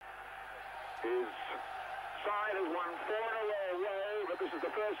His side has won 4 in a row away, but this is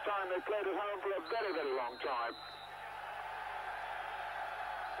the first time they've played at home for a very, very long time.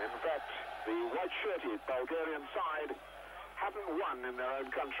 In fact, the white-shirted Bulgarian side haven't won in their own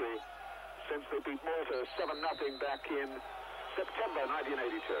country since they beat Malta 7-0 back in September 1982.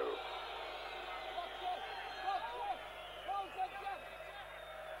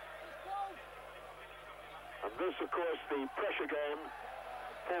 And this, of course, the pressure game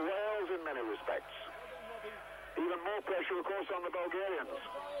for Wales in many respects. Even more pressure, of course, on the Bulgarians.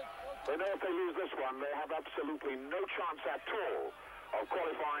 They know if they lose this one, they have absolutely no chance at all of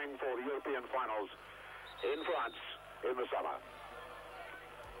qualifying for the European finals in France in the summer.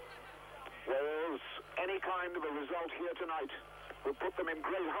 Wales, any kind of a result here tonight will put them in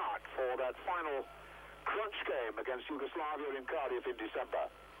great heart for that final crunch game against Yugoslavia in Cardiff in December.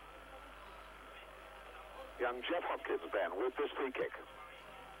 Young Jeff Hopkins then with this free kick.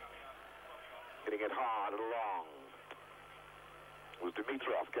 Hitting it hard and long. It was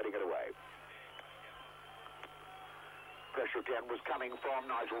Dimitrov getting it away. Pressure again was coming from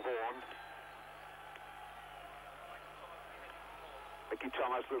Nigel Vaughan. Mickey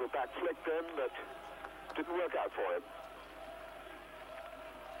Thomas, little back flick then, but didn't work out for him.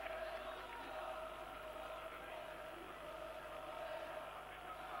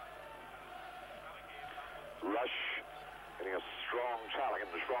 Rush getting a strong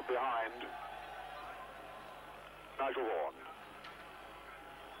challenge from behind. Nigel Vaughan.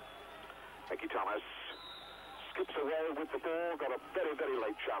 Mickey Thomas skips away with the ball, got a very, very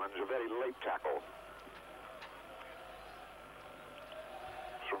late challenge, a very late tackle.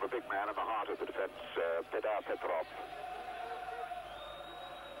 From a big man in the heart of the defence, Petar Petrov.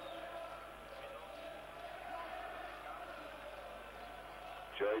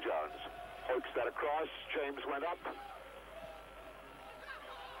 Jerry Jones hoiks that across, James went up.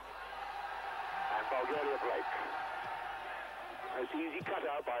 And Bulgaria break. Nice easy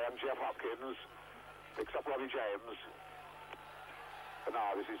cutout by young Jeff Hopkins. Picks up Robbie James. But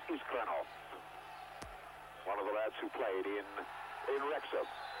now this is Iskrenov, one of the lads who played in Wrexham.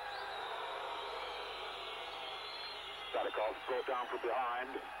 Sadikov brought down from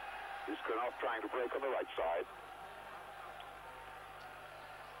behind. Iskrenov trying to break on the right side.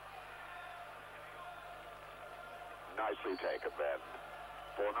 Nicely taken then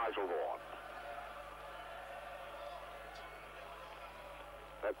for Nigel Vaughan.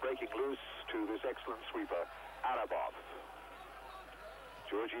 That breaking loose to this excellent sweeper, Arabov.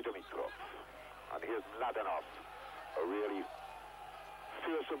 Georgi Dimitrov. And here's Mladenov, a really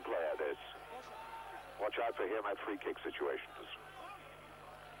fearsome player, this. Watch out for him at free kick situations.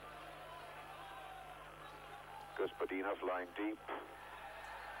 Gospodinov lying deep.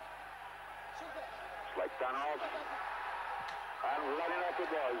 It's like Danov. And Mladenov it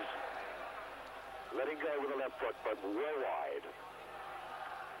was. Letting go with the left foot, but way wide.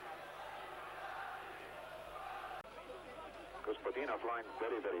 Gospodinov lying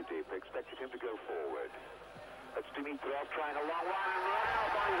very, very deep. They expected him to go forward. That's Dimitrov trying a long one and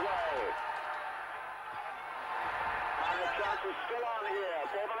Mladenov on his way. And the chance is still on here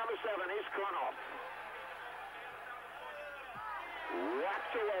for the number 7, Iskrenov.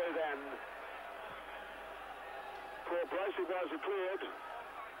 Whacked away then. Poor Price it was, it cleared.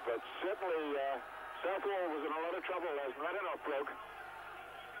 But certainly Southall was in a lot of trouble as Mladenov broke.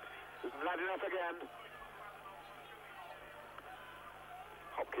 There's Mladenov again.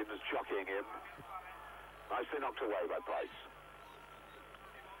 Hopkins jockeying him. Nicely knocked away by Price.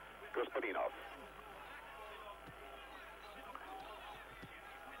 Gospodinov.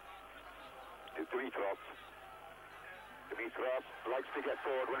 Dimitrov. Dimitrov likes to get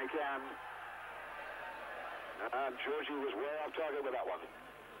forward when he can. And Georgi was way off target with that one.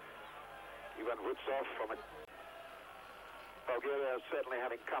 Ivan Vutsov from it. Bulgaria certainly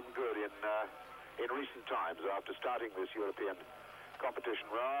having come good in recent times after starting this European competition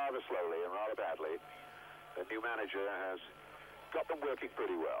rather slowly and rather badly. The new manager has got them working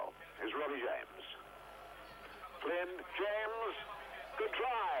pretty well. Here's Robbie James. Flynn, James, good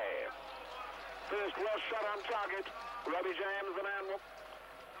try. First well shot on target. Robbie James, the man.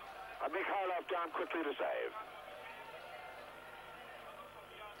 And Mikhailov down quickly to save.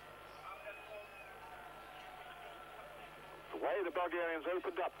 The way the Bulgarians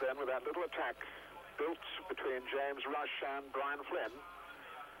opened up then with that little attack built between James Rush and Brian Flynn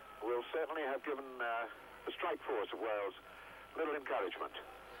will certainly have given the strike force of Wales little encouragement.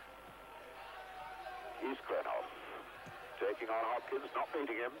 Iskrenov taking on Hopkins, not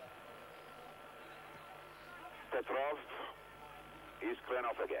beating him. Petrov,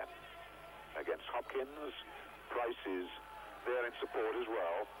 Iskrenov again against Hopkins. Price is there in support as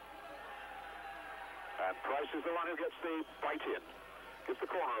well. Price is the one who gets the bite in. Gets the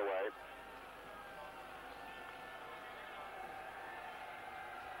corner away.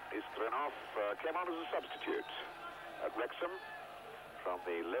 Iskrenov came on as a substitute at Wrexham from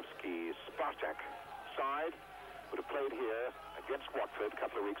the Levski Spartak side. Would have played here against Watford a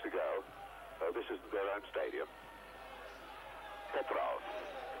couple of weeks ago. Though this isn't their own stadium. Petrov.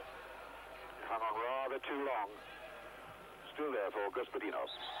 Hung on rather too long. Still there for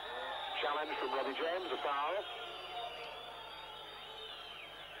Gospodinov. Challenge from Robbie James, a foul.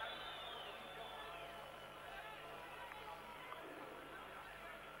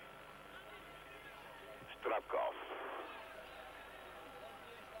 Strapkov.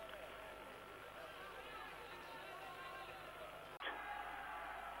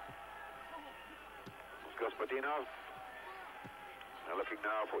 Gospodinov. Looking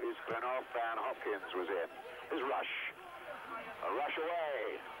now for Iskrenov, and Hopkins was in. His rush. A rush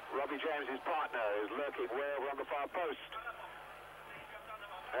away. Robbie James, his partner, is lurking way over on the far post.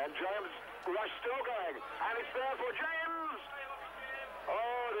 And James, rush still going. And it's there for James!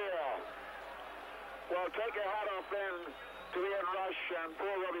 Oh dear. Well, take your hat off then to Ian Rush, and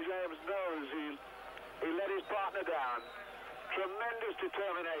poor Robbie James knows he let his partner down. Tremendous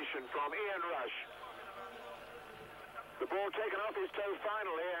determination from Ian Rush. The ball taken off his toe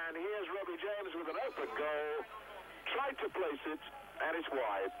finally, and here's Robbie James with an open goal. Tried to place it, and it's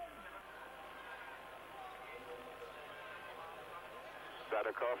wide.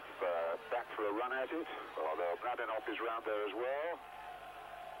 Sadikov back for a run at it, although Mladenov is round there as well.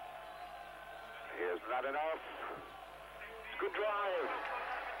 Here's Mladenov. Good drive.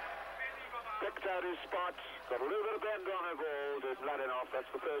 Picked out his spot. Got a little bit of bend on a ball to Mladenov. That's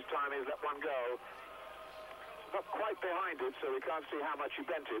the first time he's let one go. Not quite behind it, so we can't see how much he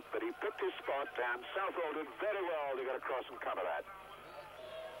bent it, but he picked his spot, and Southall did very well to get across and cover that.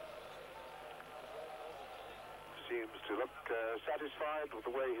 Seems to look satisfied with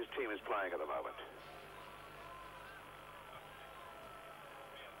the way his team is playing at the moment.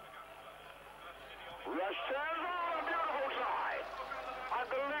 Rush turns on, a beautiful try.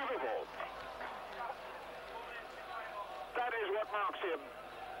 Unbelievable. That is what marks him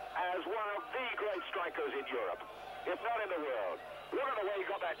as one of the great strikers in Europe, if not in the world. Look at the way he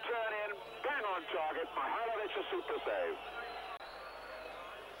got that turn in, bang on target. Mihailovic a super save.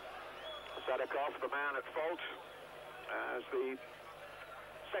 Sadikov, the man at fault, as the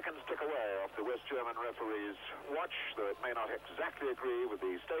seconds tick away off the West German referee's watch, though it may not exactly agree with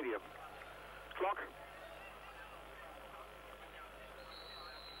the stadium clock.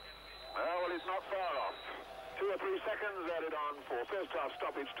 Well, he's not far off. 2 or 3 seconds added on for first half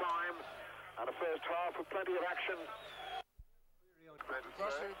stoppage time, and a first half with plenty of action.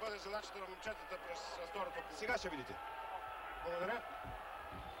 Сега ще видите. Благодаря.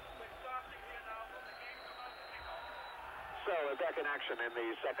 So we're back in action in the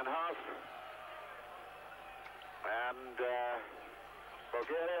second half, and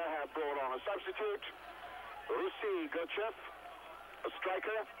Bulgaria have brought on a substitute, Rusy Gochev, a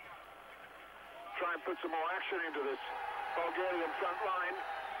striker. Try and put some more action into this Bulgarian front line.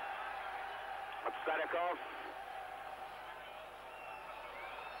 That's Sadikov.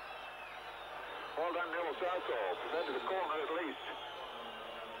 Well done, Nil Southall. Led to the corner at least.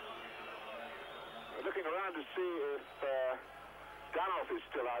 We're looking around to see if Danov is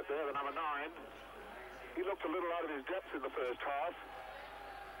still out there, the number 9. He looked a little out of his depth in the first half.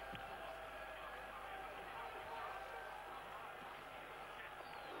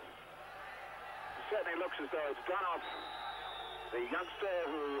 Certainly looks as though it's Danov, the youngster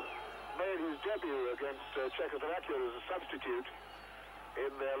who made his debut against Czechoslovakia as a substitute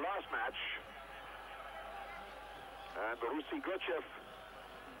in their last match. And Rusy Gochev,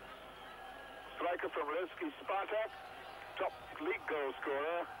 striker from Levski Spartak, top league goal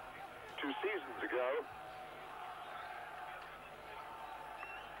scorer 2 seasons ago.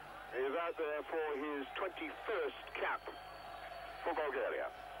 He is out there for his 21st cap for Bulgaria.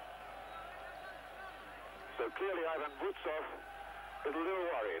 So clearly Ivan Vutsov is a little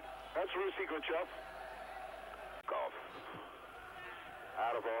worried. That's Rusy Gochev. Off.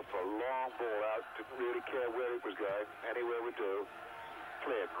 Out of off, a long ball out. Didn't really care where it was going. Anywhere would do.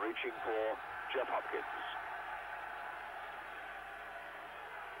 Flynn reaching for Jeff Hopkins.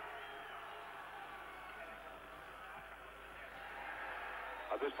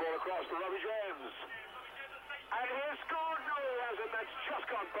 This ball across to Robbie James. And he scored. No, he hasn't. That's just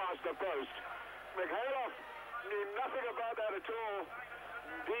gone past the post. Mikhailov knew nothing about that at all.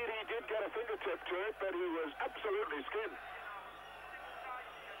 Indeed, he did get a fingertip to it, but he was absolutely skinned.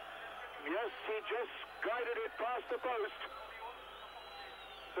 Yes, he just guided it past the post.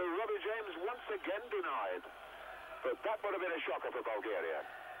 So Robbie James once again denied. But that would have been a shocker for Bulgaria.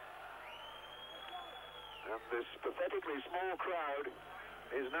 And this pathetically small crowd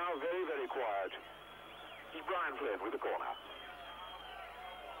is now very, very quiet. This is Brian Flynn with the corner.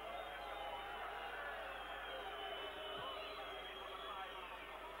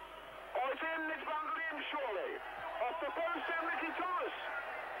 Oh, it's in, it's bundled in, surely. Off the post, and Mickey Thomas.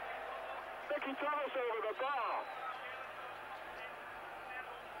 Mickey Thomas over the bar.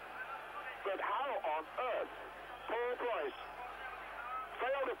 But how on earth Paul Price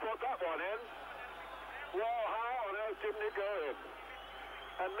failed to put that one in? Well, how on earth didn't it go in?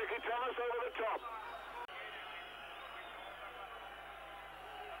 And Mickey Thomas over the top.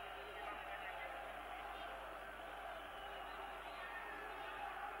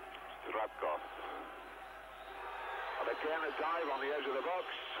 Radkov. And again a dive on the edge of the box.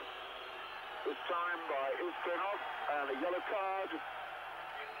 This time by Iskrenov, and a yellow card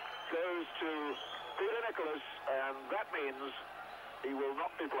goes to Peter Nicholas, and that means he will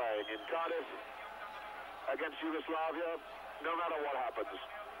not be playing in Cardiff against Yugoslavia, no matter what happens.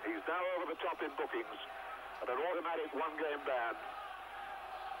 He's now over the top in bookings, and an automatic one-game ban.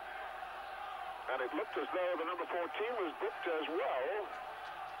 And it looked as though the number 14 was booked as well.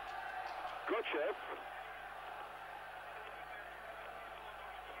 Gochev.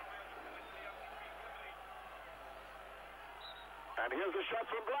 And here's the shot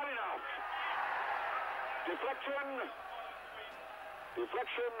from Vladinov. Deflection.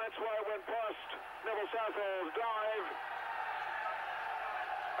 Deflection, that's why it went past Neville Southall's dive.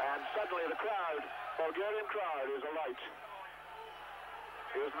 And suddenly the crowd, Bulgarian crowd, is alight.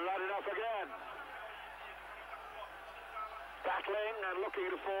 Here's Vladinov again. Battling and looking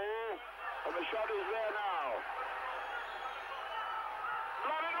to fall. And the shot is there now.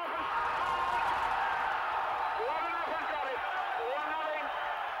 Vladinov has got it. 1-0.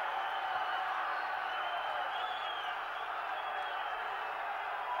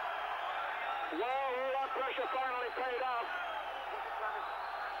 Well, all that pressure finally paid off.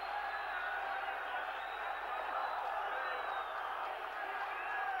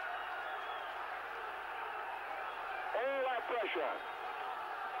 All that pressure.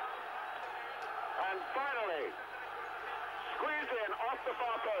 And finally, squeezed in off the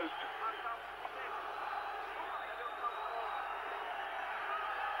far post.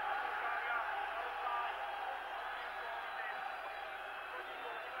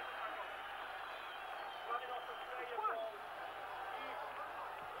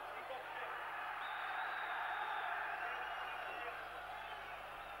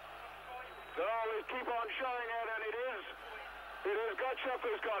 So we keep on showing it, and it is Gochev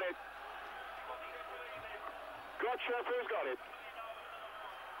who's got it. Gochev who's got it.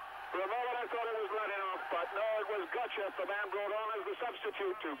 For a moment I thought it was Vladinov, but no, it was Gochev, the man brought on as the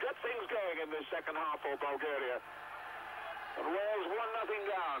substitute to get things going in this second half for Bulgaria. And Wales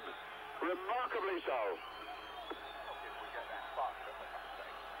 1-0 down. Remarkably so.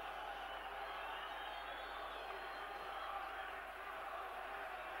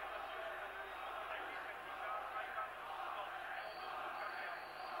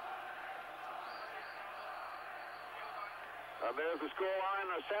 And there's the scoreline,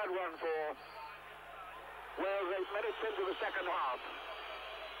 a sad one for Wales 8 minutes into the second half.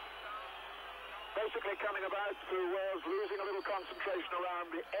 Basically coming about through Wales losing a little concentration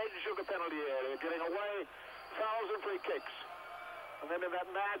around the edge of the penalty area, getting away fouls and free kicks. And then in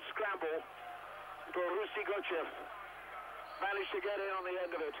that mad scramble, Borusi Gochev managed to get in on the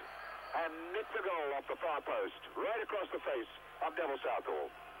end of it and nick the goal off the far post, right across the face of Neville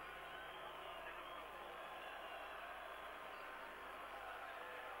Southall.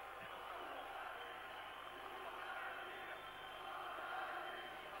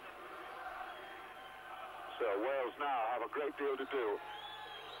 So Wales now have a great deal to do.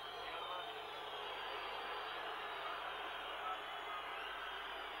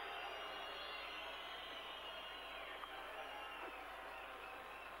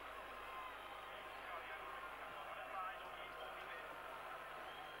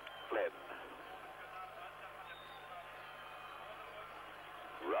 Flynn.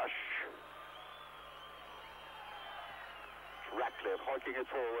 Rush. Ratcliffe hoiking it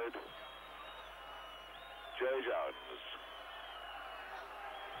forward. Jay Jones.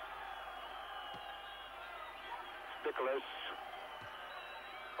 Nicholas.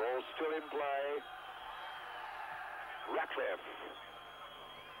 Ball still in play. Ratcliffe.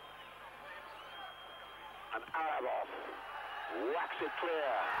 And Arabov whacks it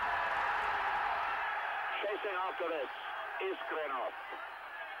clear. Chasing after this is Iskrenov.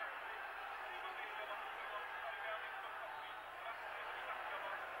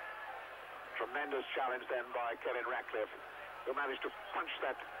 Tremendous challenge then by Kevin Ratcliffe, who managed to punch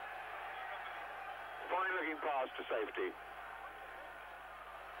that fine-looking pass to safety.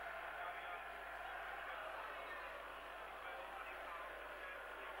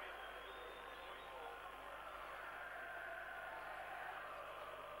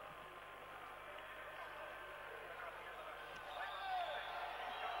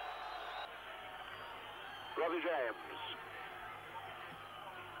 Robbie James.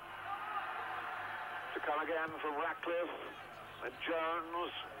 To come again from Ratcliffe and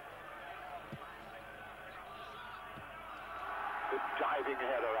Jones. Good diving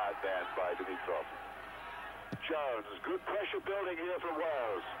header out there by Dimitrov. Jones, good pressure building here from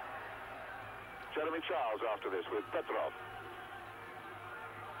Wales. Jeremy Charles after this with Petrov.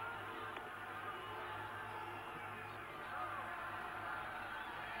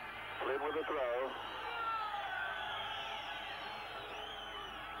 Flynn with the throw.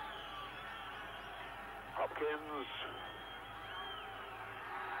 Hopkins.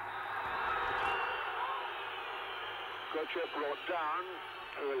 Gochev brought down,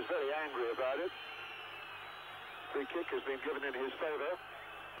 who is very angry about it. Free kick has been given in his favour.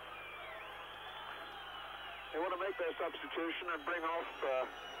 They want to make their substitution and bring off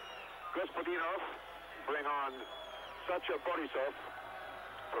Gospodinov, bring on Sacha Borisov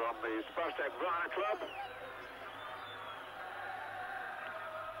from the Spartak Varna club.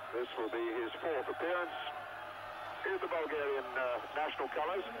 This will be his fourth appearance. Here's the Bulgarian national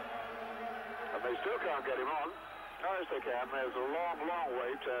colours. And they still can't get him on. Oh, yes, they can. There's a long, long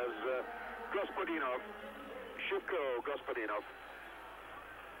wait as Gospodinov, Shivko Gospodinov,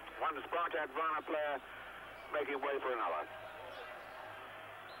 one Spartak Varna player, making way for another.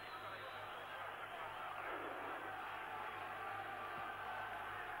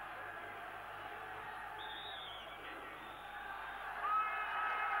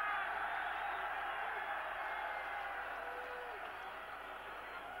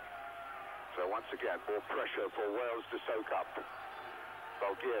 So once again, more pressure for Wales to soak up.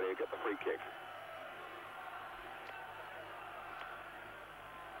 Bulgaria get the free kick.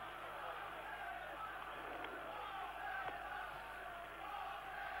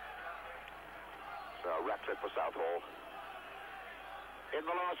 So Ratcliffe for Southall. In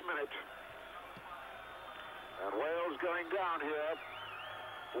the last minute. And Wales going down here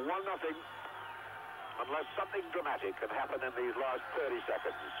 1-0. Unless something dramatic can happen in these last 30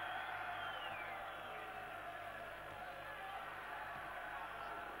 seconds.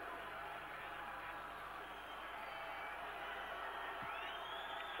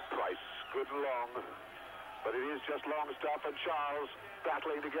 Price, good and long, but it is just long stuff, and Charles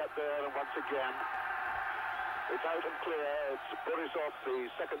battling to get there, and once again, it's out and clear. It's Borisov,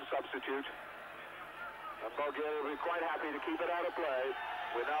 the second substitute, and Bulgaria will be quite happy to keep it out of play.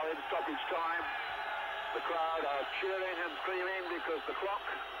 We're now in stoppage time. The crowd are cheering and screaming because the clock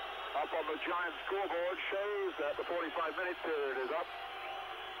up on the giant scoreboard shows that the 45-minute period is up.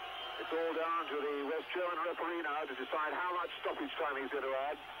 It's all down to the West German referee now to decide how much stoppage time he's going to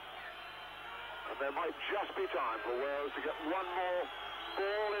add. And there might just be time for Wales to get one more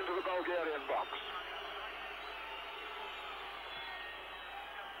ball into the Bulgarian box.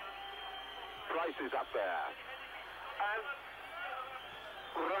 Price is up there. And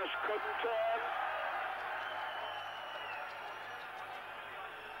Rush couldn't turn.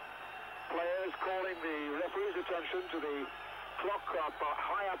 Players calling the referee's attention to the clock up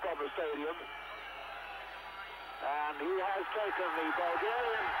high up on the stadium. And he has taken the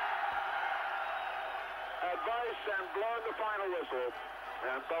Bulgarian advice and blown the final whistle.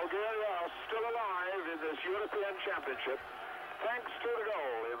 And Bulgaria are still alive in this European Championship thanks to the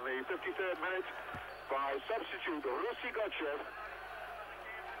goal in the 53rd minute by substitute Rusy Gochev.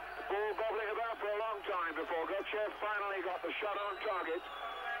 The ball bobbling about for a long time before Gochev finally got the shot on target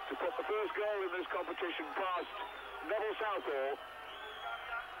to put the first goal in this competition past Neville Southall.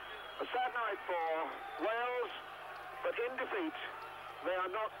 A sad night for Wales, but in defeat, they are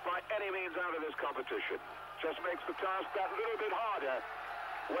not by any means out of this competition. Just makes the task that little bit harder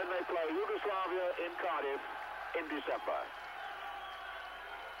when they play Yugoslavia in Cardiff in December.